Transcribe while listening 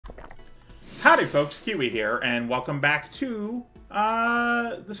Howdy folks, Keywii here, and welcome back to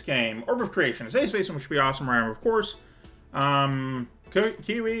this game, Orb of Creation. It's a space in which we awesome. I am, of course,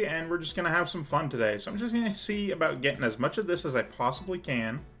 Keywii, and we're just gonna have some fun today. So I'm just gonna see about getting as much of this as I possibly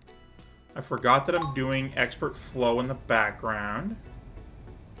can. I forgot that I'm doing expert flow in the background.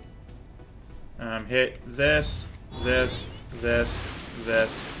 Hit this, this,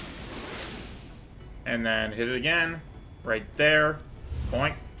 and then hit it again, right there,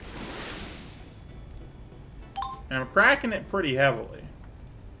 point. And I'm cracking it pretty heavily,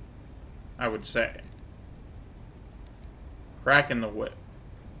 I would say. Cracking the whip.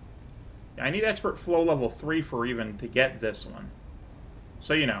 I need expert flow level 3 for even to get this one.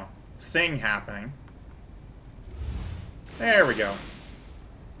 So, you know, thing happening. There we go.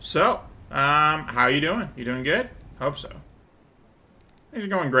 So, how you doing? You doing good? Hope so. Things are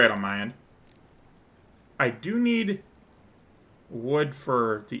going great on my end. I do need wood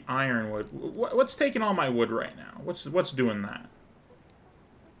for the ironwood. What's taking all my wood right now? What's doing that?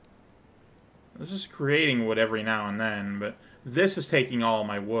 This is creating wood every now and then, but this is taking all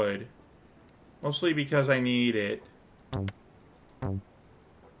my wood. Mostly because I need it.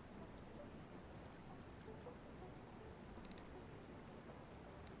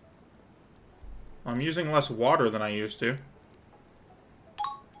 I'm using less water than I used to.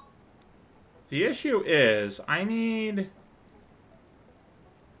 The issue is, I need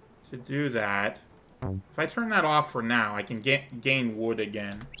to do that. If I turn that off for now, I can gain wood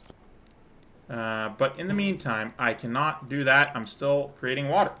again. But in the meantime, I cannot do that. I'm still creating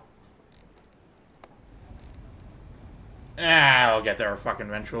water. I'll get there fucking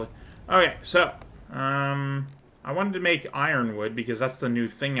eventually. Okay, so, I wanted to make ironwood because that's the new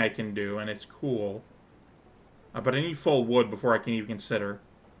thing I can do, and it's cool. But I need full wood before I can even consider.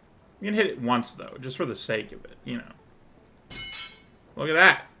 I'm gonna hit it once, though, just for the sake of it, you know. Look at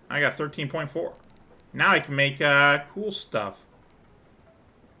that. I got 13.4. Now I can make cool stuff.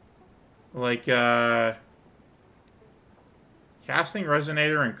 Like, casting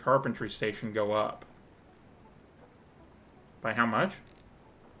resonator and carpentry station go up. By how much?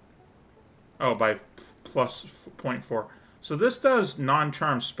 Oh, by plus 0.4. So this does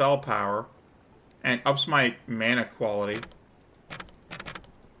non-charm spell power and ups my mana quality.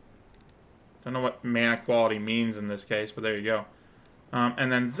 Don't know what mana quality means in this case, but there you go.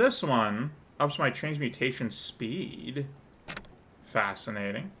 And then this one ups my transmutation speed.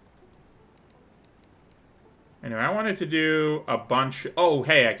 Fascinating. Anyway, I wanted to do a bunch... Oh,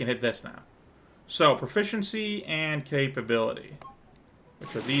 hey, I can hit this now. So, proficiency and capability,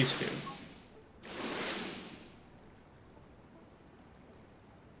 which are these two.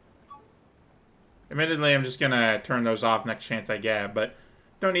 Admittedly, I'm just going to turn those off next chance I get, but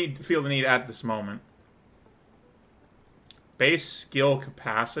don't feel the need at this moment. Base skill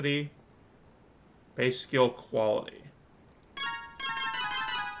capacity. Base skill quality.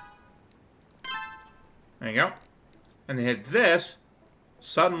 There you go. And then hit this.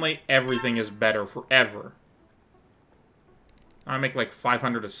 Suddenly, everything is better forever. I make like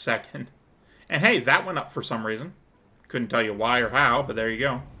 500 a second. And hey, that went up for some reason. Couldn't tell you why or how, but there you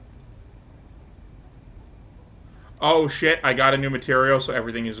go. Oh shit, I got a new material, so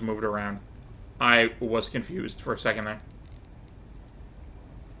everything is moved around. I was confused for a second there.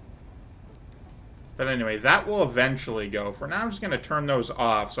 But anyway, that will eventually go. For now, I'm just going to turn those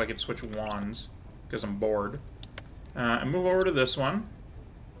off so I can switch wands, because I'm bored. And move over to this one.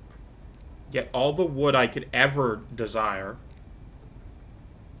 Get all the wood I could ever desire.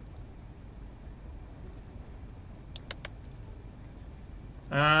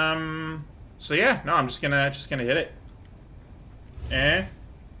 So yeah, no, I'm just gonna hit it.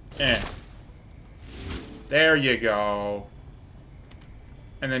 There you go.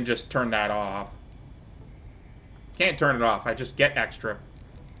 And then just turn that off. Can't turn it off, I just get extra.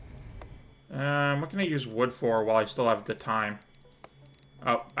 What can I use wood for while I still have the time?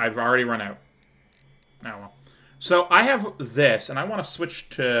 Oh, I've already run out. Oh well. So I have this, and I want to switch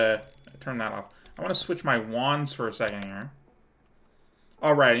to... Turn that off. I want to switch my wands for a second here.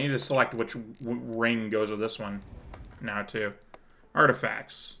 Alright, I need to select which ring goes with this one now, too.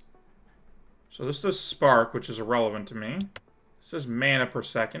 Artifacts. So this does spark, which is irrelevant to me. This says mana per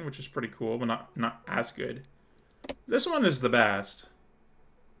second, which is pretty cool, but not as good. This one is the best.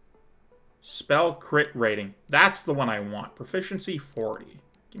 Spell crit rating. That's the one I want. Proficiency 40.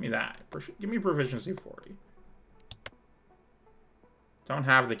 Give me that. Give me proficiency 40. Don't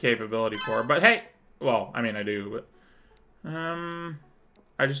have the capability for it, but hey. Well, I mean, I do, but...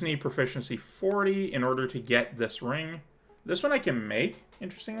 I just need proficiency 40 in order to get this ring. This one I can make,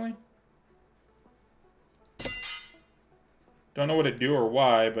 interestingly. Don't know what to do or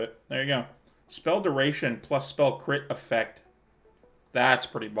why, but there you go. Spell duration plus spell crit effect. That's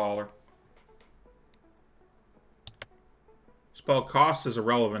pretty baller. Spell cost is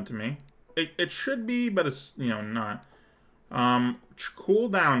irrelevant to me. It should be, but it's, you know, not.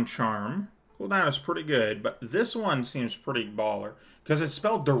 Cooldown charm. Cooldown is pretty good, but this one seems pretty baller. Because it's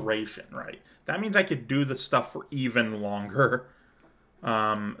spell duration, right? That means I could do the stuff for even longer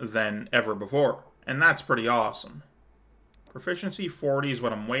than ever before. And that's pretty awesome. Proficiency 40 is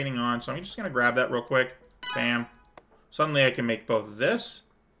what I'm waiting on, so I'm just going to grab that real quick. Bam. Suddenly I can make both this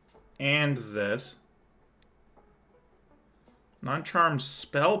and this. Non-charm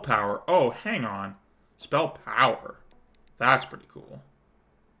spell power. Oh, hang on. Spell power. That's pretty cool.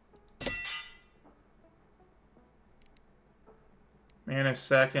 Mana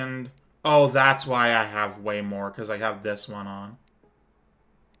second. Oh, that's why I have way more, because I have this one on.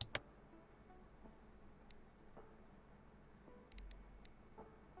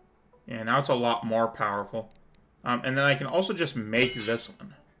 Yeah, now it's a lot more powerful. And then I can also just make this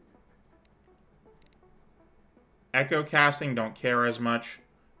one. Echo casting, don't care as much.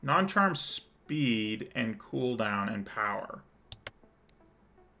 Non-charm speed and cooldown and power.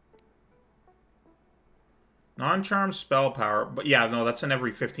 Non-charm spell power. But yeah, no, that's an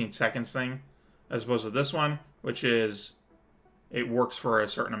every 15 seconds thing. As opposed to this one, which is... It works for a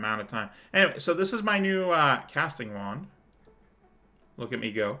certain amount of time. Anyway, so this is my new casting wand. Look at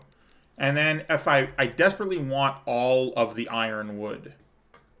me go. And then if I desperately want all of the iron wood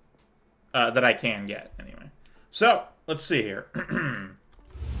that I can get, anyway. So, let's see here.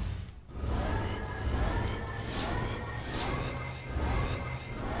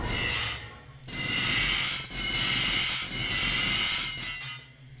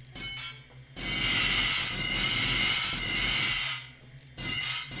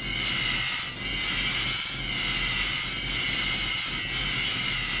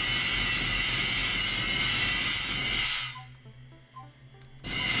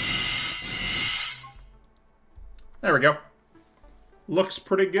 There we go. Looks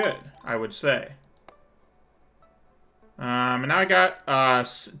pretty good, I would say. And now I got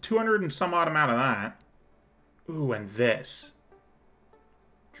 200 and some odd amount of that. Ooh, and this.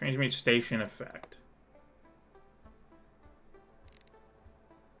 Transmute station effect.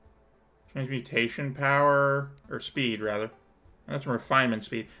 Transmutation power, or speed, rather. That's refinement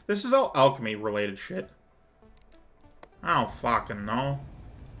speed. This is all alchemy-related shit. I don't fucking know.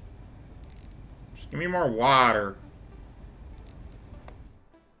 Just give me more water.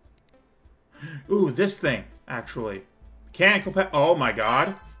 Ooh, this thing, actually. Mechanical pet. Oh my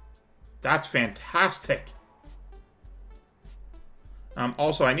god. That's fantastic.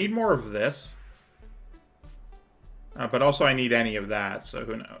 Also, I need more of this. But also I need any of that, so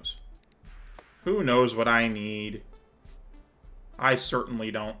who knows. Who knows what I need? I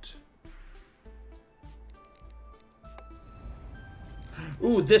certainly don't.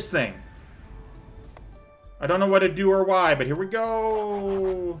 Ooh, this thing. I don't know what to do or why, but here we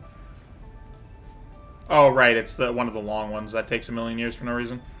go. Oh, right, it's one of the long ones. That takes a million years for no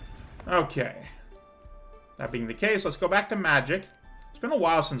reason. Okay. That being the case, let's go back to magic. It's been a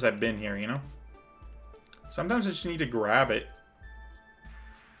while since I've been here, you know? Sometimes I just need to grab it.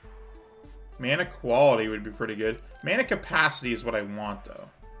 Mana quality would be pretty good. Mana capacity is what I want, though.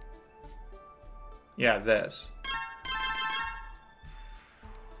 Yeah, this.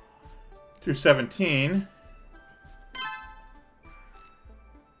 217.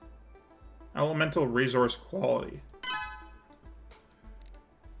 Elemental resource quality.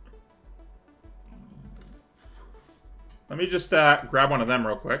 Let me just grab one of them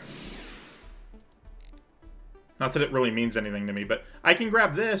real quick. Not that it really means anything to me, but I can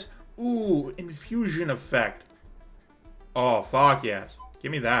grab this. Ooh, infusion effect. Oh, fuck yes.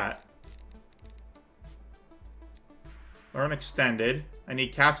 Give me that. Learn extended. I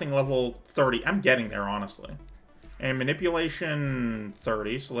need casting level 30. I'm getting there, honestly. And manipulation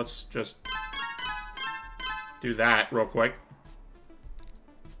 30, so let's just do that real quick.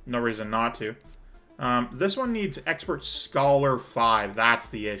 No reason not to. This one needs Expert Scholar 5. That's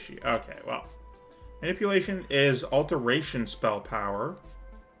the issue. Okay, well. Manipulation is Alteration spell power.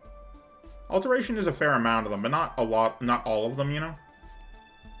 Alteration is a fair amount of them, but not a lot, not all of them, you know?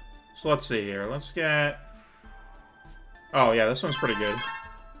 So let's see here. Let's get... Oh, yeah, this one's pretty good,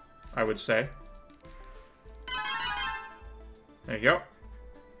 I would say. There you go.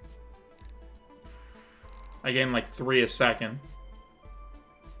 I gain like 3 a second.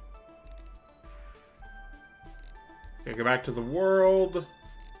 Okay, go back to the world.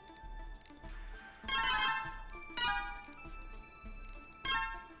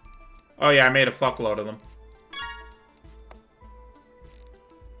 Oh yeah, I made a fuckload of them.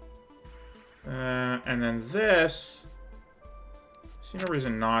 And then this... See no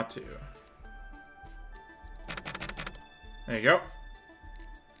reason not to. There you go.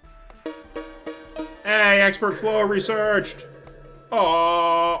 Hey, expert flow researched!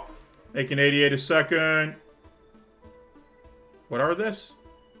 Oh, making 88 a second. What are this?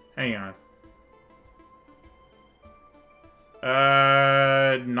 Hang on.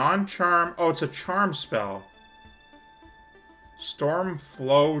 Non-charm. Oh, it's a charm spell. Storm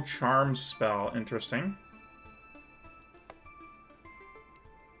flow charm spell. Interesting.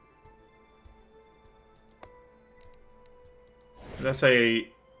 That's a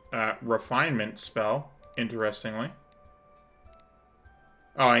refinement spell, interestingly.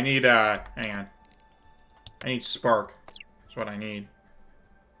 Oh, I need, hang on. I need spark. That's what I need.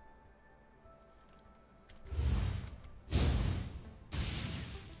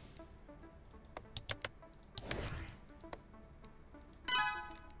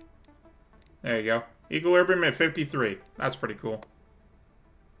 There you go. Equilibrium at 53. That's pretty cool.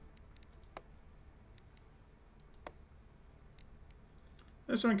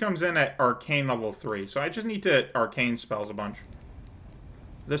 This one comes in at Arcane level 3, so I just need to Arcane spells a bunch.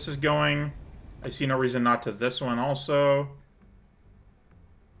 This is going... I see no reason not to this one also.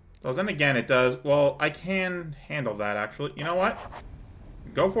 So then again, it does... Well, I can handle that, actually. You know what?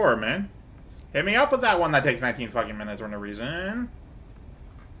 Go for it, man. Hit me up with that one that takes 19 fucking minutes for no reason.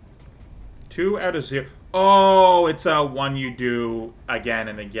 2 out of 0. Oh, it's a one you do again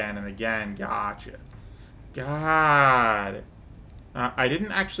and again and again. Gotcha. God. I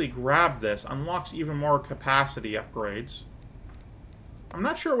didn't actually grab this. Unlocks even more capacity upgrades. I'm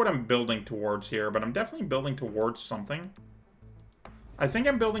not sure what I'm building towards here, but I'm definitely building towards something. I think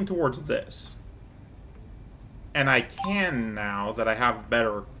I'm building towards this. And I can now that I have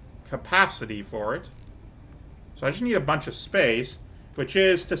better capacity for it. So I just need a bunch of space, which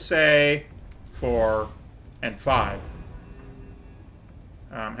is to say 4 and 5.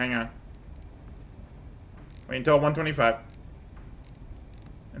 Hang on. Wait until 125.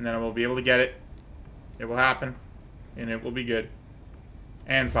 And then we'll be able to get it. It will happen. And it will be good.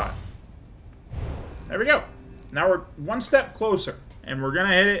 And 5. There we go. Now we're one step closer. And we're going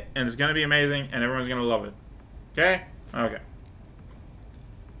to hit it. And it's going to be amazing. And everyone's going to love it. Okay? Okay.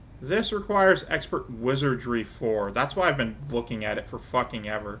 This requires Expert Wizardry 4. That's why I've been looking at it for fucking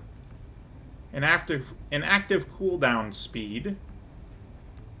ever. Inactive cooldown speed.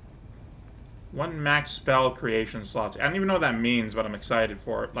 1 max spell creation slots. I don't even know what that means, but I'm excited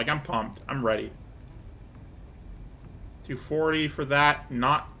for it. Like, I'm pumped. I'm ready. 240 for that.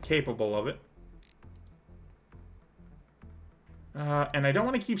 Not capable of it. And I don't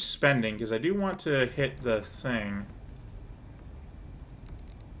want to keep spending, because I do want to hit the thing.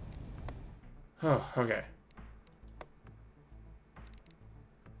 Oh, okay.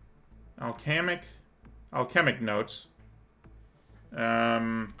 Alchemic notes.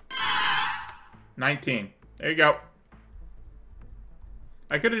 19. There you go.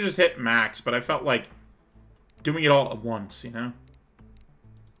 I could have just hit max, but I felt like doing it all at once, you know?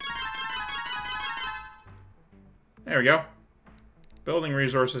 There we go. Building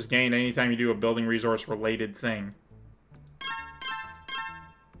resources gained anytime you do a building resource related thing.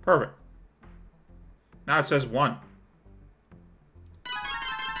 Perfect. Now it says 1.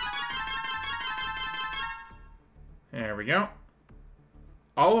 There we go.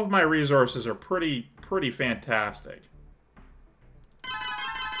 All of my resources are pretty fantastic.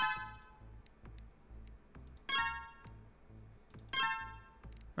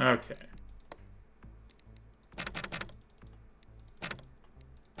 Okay.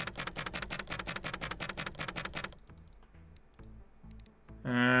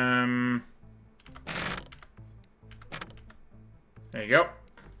 There you go.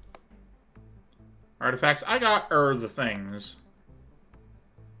 Artifacts. I got the things.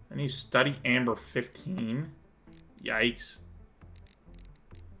 I need study amber 15. Yikes.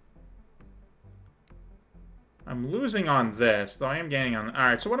 I'm losing on this, though I am gaining on...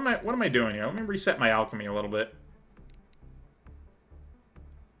 Alright, so what am I doing here? Let me reset my alchemy a little bit.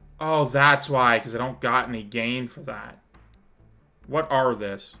 Oh, that's why, because I don't got any gain for that. What are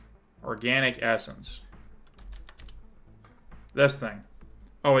this? Organic essence. This thing.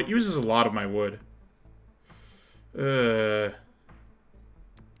 Oh, it uses a lot of my wood. Wood.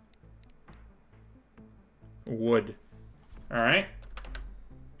 Alright.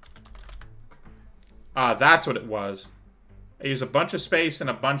 Ah, that's what it was. I use a bunch of space and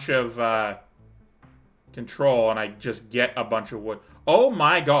a bunch of control, and I just get a bunch of wood. Oh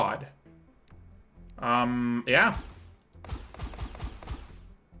my god. Yeah.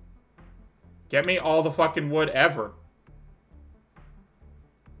 Get me all the fucking wood ever.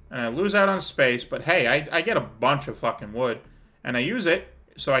 And I lose out on space, but hey, I get a bunch of fucking wood. And I use it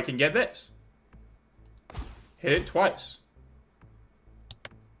so I can get this. Hit it twice.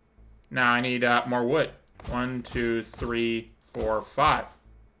 Now I need more wood. 1, 2, 3, 4, 5.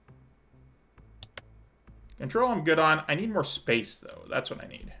 Control I'm good on. I need more space, though. That's what I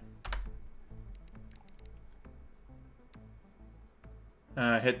need.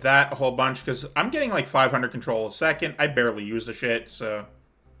 Hit that a whole bunch, because I'm getting like 500 control a second. I barely use the shit, so...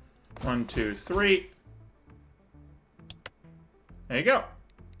 1, 2, 3. There you go.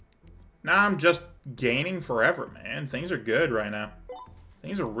 Now I'm just gaining forever, man. Things are good right now.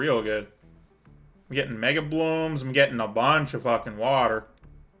 Things are real good. I'm getting mega blooms. I'm getting a bunch of fucking water.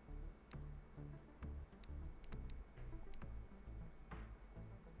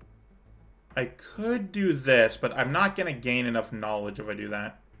 I could do this, but I'm not going to gain enough knowledge if I do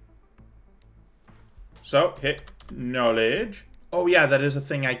that. So, hit knowledge. Oh, yeah, that is a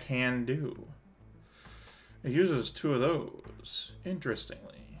thing I can do. It uses 2 of those.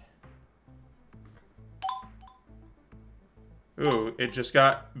 Interestingly. Ooh, it just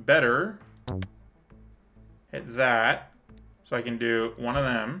got better. Hit that. So I can do 1 of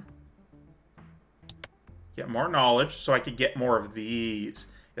them. Get more knowledge so I could get more of these.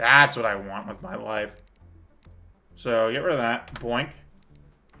 That's what I want with my life. So, get rid of that. Boink.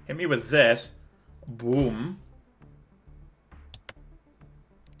 Hit me with this. Boom.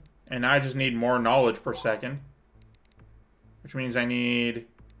 And now I just need more knowledge per second. Which means I need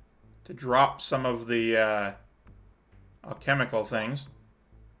to drop some of the alchemical things.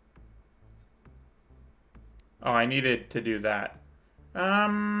 Oh, I needed to do that.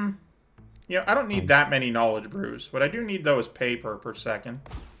 You know, I don't need that many knowledge brews. What I do need, though, is paper per second.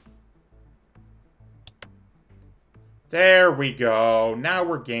 There we go. Now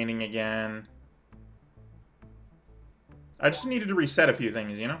we're gaining again. I just needed to reset a few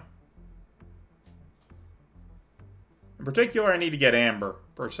things, you know? In particular, I need to get amber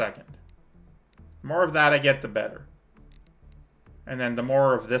per second. The more of that I get, the better. And then the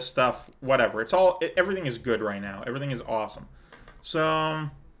more of this stuff, whatever. Everything is good right now. Everything is awesome. So...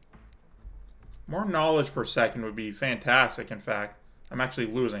 more knowledge per second would be fantastic, in fact. I'm actually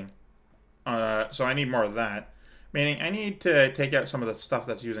losing. So I need more of that. Meaning, I need to take out some of the stuff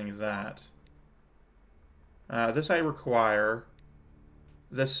that's using that. This I require.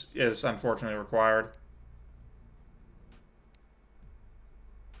 This is unfortunately required.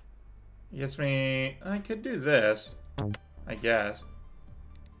 It gets me... I could do this, I guess.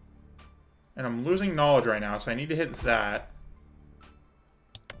 And I'm losing knowledge right now, so I need to hit that.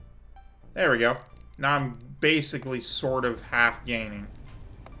 There we go. Now I'm basically sort of half gaining.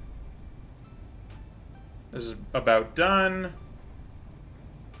 This is about done.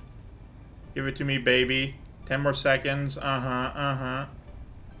 Give it to me, baby. 10 more seconds.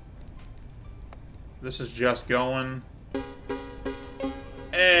 This is just going.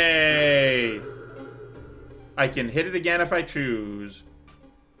 Hey! I can hit it again if I choose.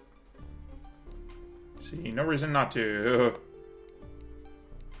 See, no reason not to.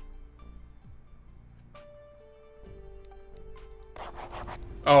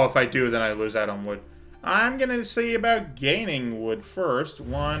 Oh, if I do, then I lose out on wood. I'm gonna see about gaining wood first.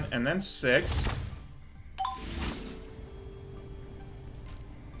 1, and then 6.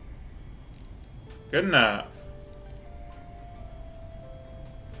 Good enough.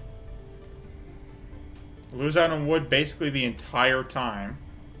 Lose out on wood basically the entire time.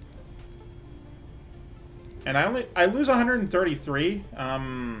 And I lose 133.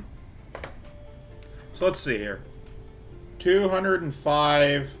 So let's see here.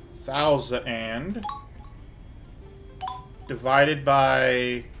 205,000 divided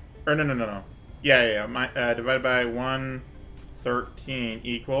by, or no. Yeah. Divided by 113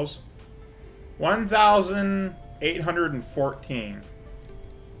 equals 1,814,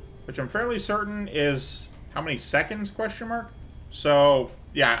 which I'm fairly certain is how many seconds? Question mark. So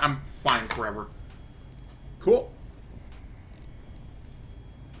yeah, I'm fine forever. Cool.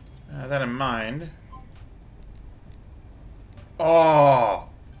 That in mind. Oh,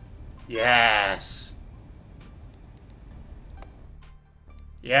 yes.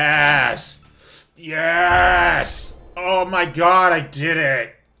 Yes. Yes. Oh my god, I did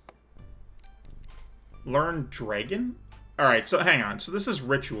it. Learn dragon? Alright, so hang on. So this is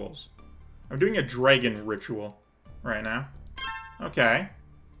rituals. I'm doing a dragon ritual right now. Okay.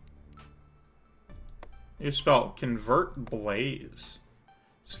 You spell convert blaze.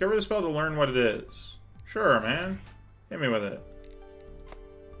 Discover the spell to learn what it is. Sure, man. Hit me with it.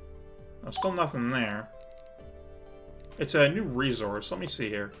 Oh, still nothing there. It's a new resource. Let me see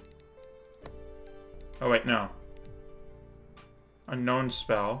here. Oh, wait, no. Unknown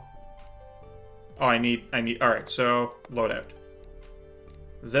spell. Oh, I need, alright, so, loadout.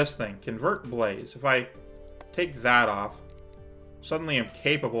 This thing, convert blaze. If I take that off, suddenly I'm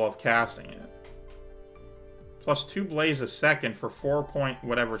capable of casting it. Plus 2 blaze a second for 4 point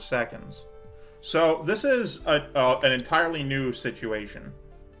whatever seconds. So, this is an entirely new situation.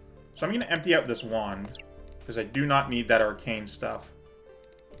 So I'm going to empty out this wand, because I do not need that arcane stuff.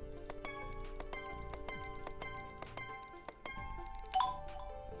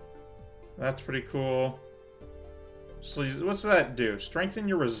 That's pretty cool. So what's that do? Strengthen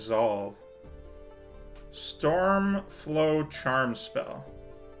your resolve. Storm Flow Charm spell.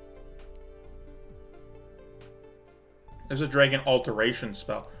 There's a dragon alteration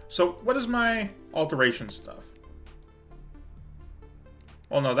spell. So what is my alteration stuff?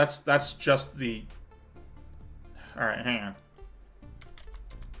 Well, no, that's just the... Alright, hang on.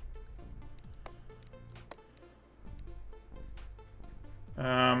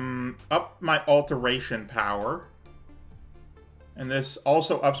 Up my alteration power. And this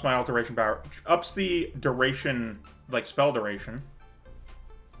also ups my alteration power. Ups the duration, like spell duration.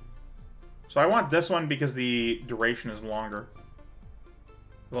 So I want this one because the duration is longer.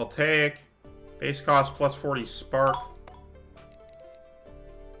 We'll take base cost plus 40 spark.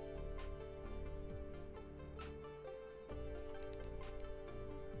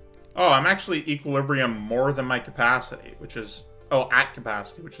 Oh, I'm actually equilibrium more than my capacity, which is... Oh, at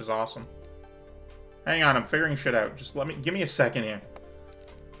capacity, which is awesome. Hang on, I'm figuring shit out. Just give me a second here.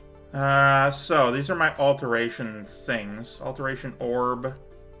 So, these are my alteration things. Alteration orb.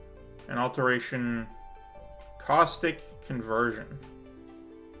 And alteration caustic conversion.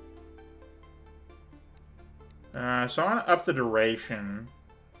 So I want to up the duration.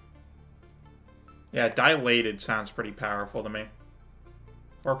 Yeah, dilated sounds pretty powerful to me.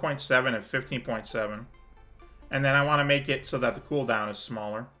 4.7 and 15.7. And then I want to make it so that the cooldown is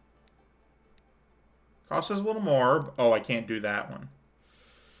smaller. Cost us a little more. Oh, I can't do that one.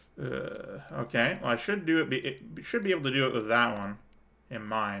 Okay, well I should do it. Should be able to do it with that one in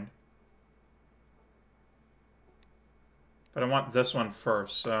mind. But I want this one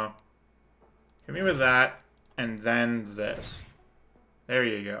first, so hit me with that, and then this. There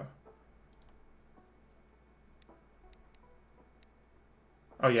you go.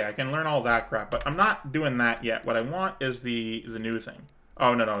 Oh yeah, I can learn all that crap, but I'm not doing that yet. What I want is the new thing.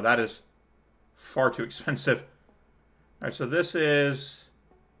 Oh, no, that is far too expensive. Alright, so this is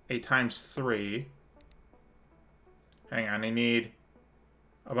a ×3. Hang on, I need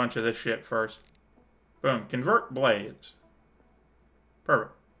a bunch of this shit first. Boom, convert blades.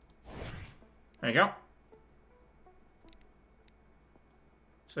 Perfect. There you go.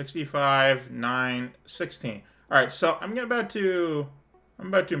 65, 9, 16. Alright, so I'm about to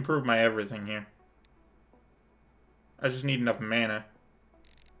improve my everything here. I just need enough mana.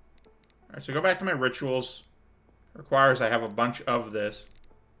 Alright, so go back to my rituals. Requires I have a bunch of this.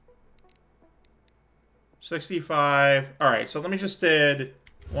 65. Alright, so let me just did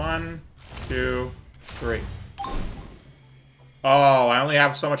 1, 2, 3. Oh, I only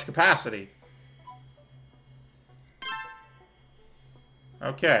have so much capacity.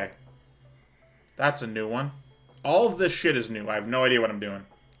 Okay. That's a new one. All of this shit is new. I have no idea what I'm doing.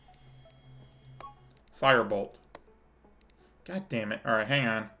 Firebolt. God damn it. Alright, hang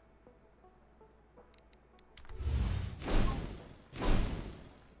on.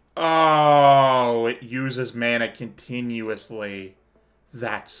 Oh, it uses mana continuously.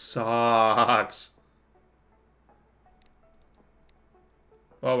 That sucks.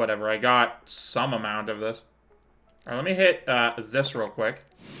 Well, whatever. I got some amount of this. Alright, let me hit this real quick.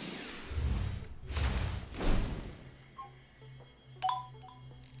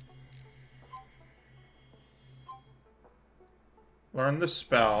 Learn the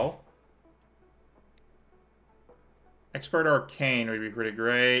spell. Expert Arcane would be pretty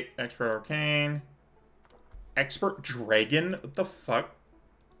great. Expert Arcane. Expert Dragon? What the fuck?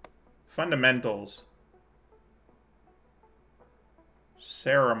 Fundamentals.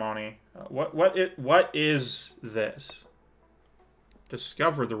 Ceremony. What is this?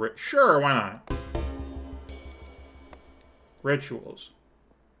 Discover the Sure, why not? Rituals.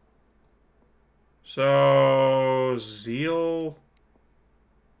 So, Zeal...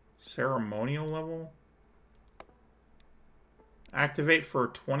 Ceremonial level? Activate for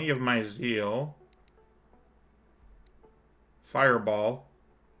 20 of my Zeal. Fireball.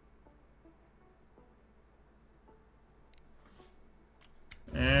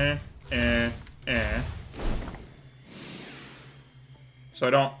 So I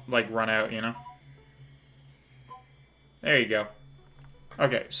don't, like, run out, you know? There you go.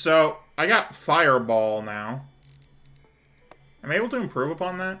 Okay, so I got Fireball now. Am I able to improve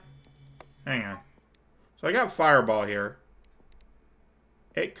upon that? Hang on. So I got Fireball here.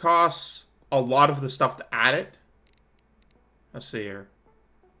 It costs a lot of the stuff to add it. Let's see here.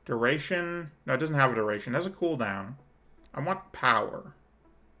 Duration. No, it doesn't have a duration. It has a cooldown. I want power.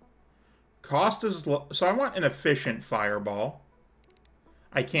 Cost is low. So I want an efficient Fireball.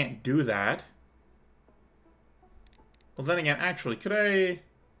 I can't do that. Well, then again, actually, could I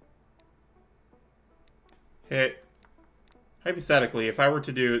hit... Hypothetically, if I were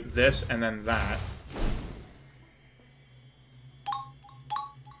to do this and then that...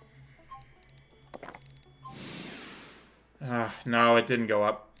 No, it didn't go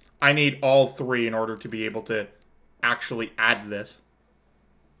up. I need all three in order to be able to actually add this.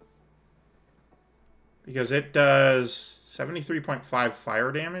 Because it does 73.5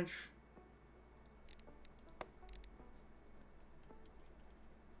 fire damage.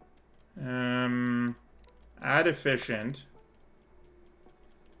 Add efficient.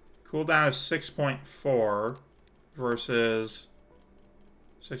 Cooldown is 6.4 versus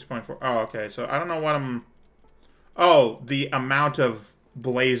 6.4. Oh, okay. So I don't know what I'm... Oh, the amount of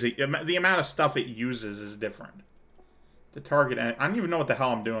blazing... The amount of stuff it uses is different. The target... I don't even know what the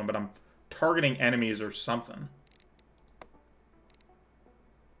hell I'm doing, but I'm targeting enemies or something.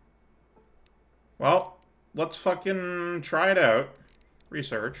 Well, let's fucking try it out.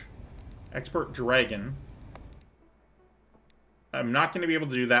 Research. Expert Dragon. I'm not going to be able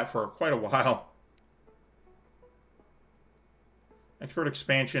to do that for quite a while. Expert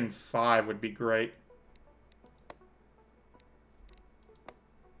Expansion 5 would be great.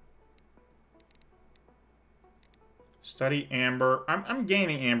 Study Amber. I'm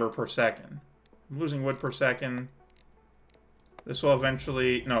gaining Amber per second. I'm losing wood per second. This will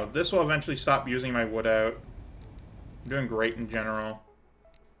eventually... No, this will eventually stop using my wood out. I'm doing great in general.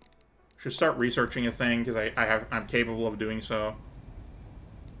 Should start researching a thing, because I'm capable of doing so.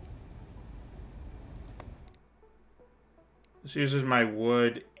 This uses my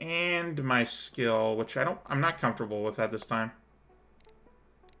wood and my skill, which I'm not comfortable with at this time.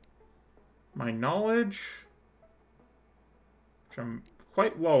 My knowledge, which I'm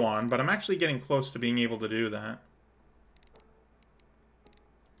quite low on, but I'm actually getting close to being able to do that.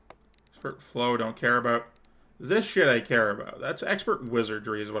 Expert flow, don't care about. This shit I care about. That's expert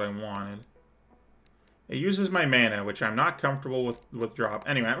wizardry is what I wanted. It uses my mana, which I'm not comfortable with drop.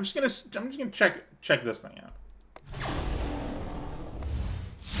 Anyway, I'm just gonna check this thing out.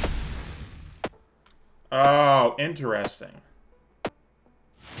 Oh, interesting.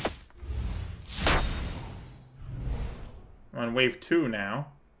 I'm on wave 2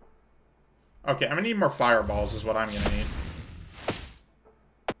 now. Okay, I'm gonna need more fireballs is what I'm gonna need.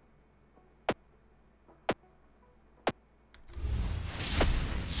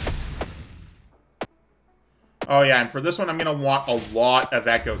 Oh yeah, and for this one I'm gonna want a lot of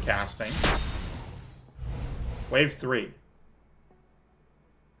echo casting. Wave 3.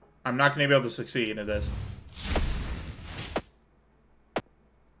 I'm not gonna be able to succeed at this.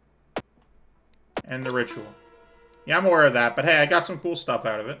 And the ritual. Yeah, I'm aware of that, but hey, I got some cool stuff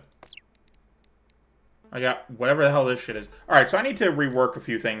out of it. I got whatever the hell this shit is. Alright, so I need to rework a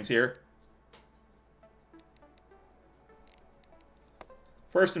few things here.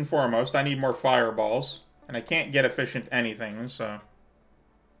 First and foremost, I need more fireballs. And I can't get efficient anything, so...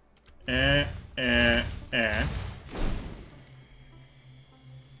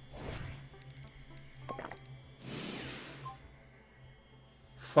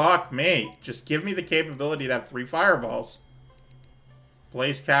 Fuck me. Just give me the capability to have 3 fireballs.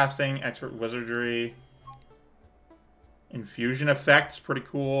 Blaze casting, expert wizardry. Infusion effect is pretty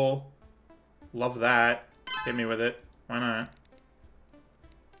cool. Love that. Hit me with it. Why not?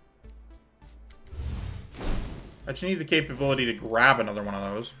 I just need the capability to grab another one of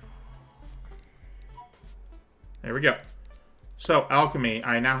those. There we go. So, alchemy.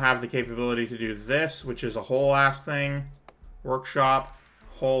 I now have the capability to do this, which is a whole ass thing. Workshop.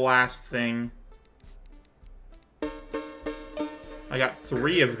 Whole ass thing. I got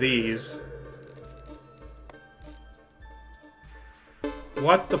 3 of these.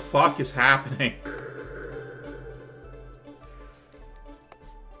 What the fuck is happening?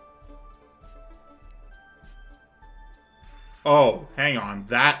 Oh, hang on.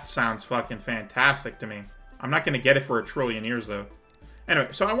 That sounds fucking fantastic to me. I'm not going to get it for 1 trillion years, though. Anyway,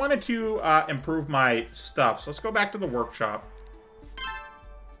 so I wanted to improve my stuff. So let's go back to the workshop.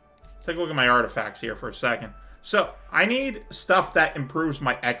 Take a look at my artifacts here for a second. So, I need stuff that improves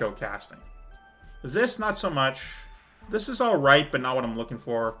my echo casting. This, not so much. This is alright, but not what I'm looking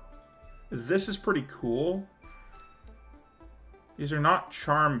for. This is pretty cool. These are not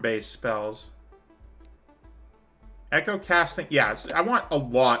charm-based spells. Echo casting. Yeah, I want a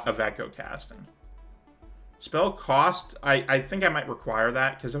lot of echo casting. Spell cost, I think I might require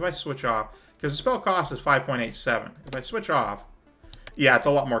that, because if I switch off... Because the spell cost is 5.87. If I switch off... Yeah, it's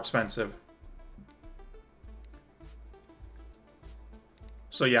a lot more expensive.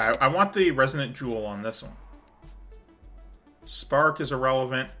 So yeah, I want the Resonant Jewel on this one. Spark is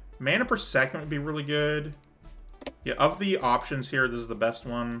irrelevant. Mana per second would be really good. Yeah, of the options here, this is the best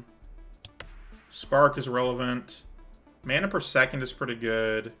one. Spark is relevant. Mana per second is pretty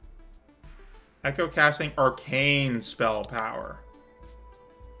good. Echo casting, arcane spell power.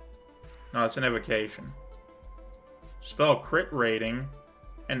 No, it's an evocation. Spell crit rating,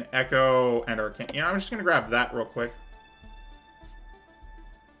 and echo and arcane. You know, I'm just gonna grab that real quick.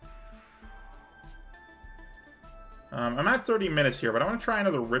 I'm at 30 minutes here, but I want to try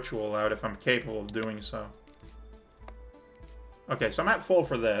another ritual out if I'm capable of doing so. Okay, so I'm at full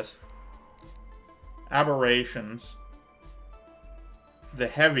for this. Aberrations. The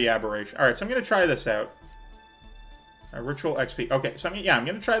heavy aberration. Alright, so I'm going to try this out. Ritual XP. Okay, so I'm going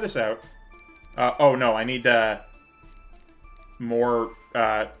to try this out. Oh, no, I need more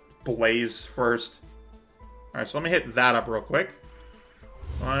blaze first. Alright, so let me hit that up real quick.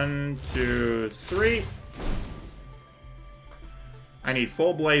 1, 2, 3. I need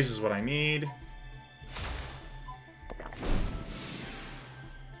full blaze is what I need.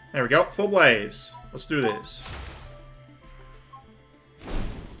 There we go. Full blaze. Let's do this.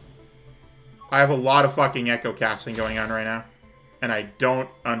 I have a lot of fucking echo casting going on right now. And I don't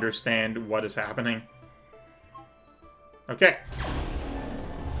understand what is happening. Okay.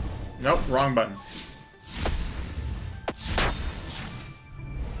 Nope, wrong button.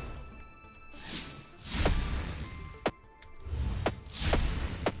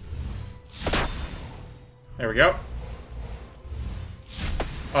 There we go.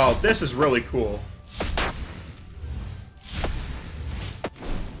 Oh, this is really cool.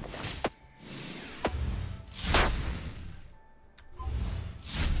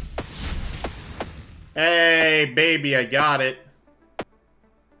 Hey, baby, I got it.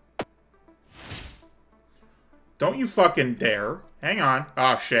 Don't you fucking dare. Hang on.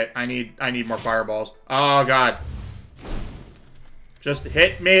 Oh, shit. I need more fireballs. Oh, God. Just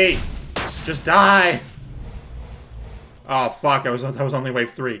hit me. Just die. Oh, fuck. That was only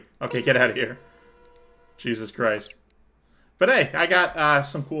wave 3. Okay, get out of here. Jesus Christ. But hey, I got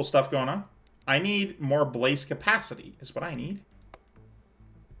some cool stuff going on. I need more blaze capacity is what I need.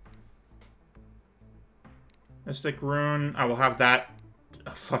 Mystic Rune. I will have that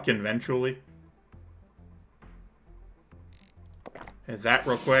fucking eventually. Hit that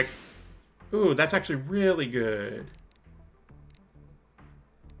real quick. Ooh, that's actually really good.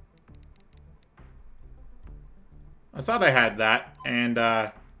 I thought I had that, and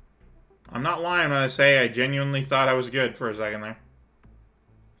I'm not lying when I say I genuinely thought I was good for a second there.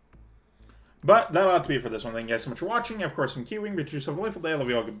 But that'll have to be it for this one. Thank you guys so much for watching. Of course, I'm Keywii. But yourself a delightful day. I love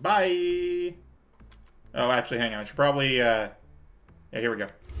you all. Goodbye. Oh, actually, hang on. I should probably, yeah, here we go.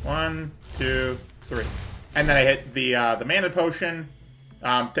 1, 2, 3. And then I hit the mana potion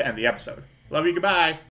to end the episode. Love you. Goodbye.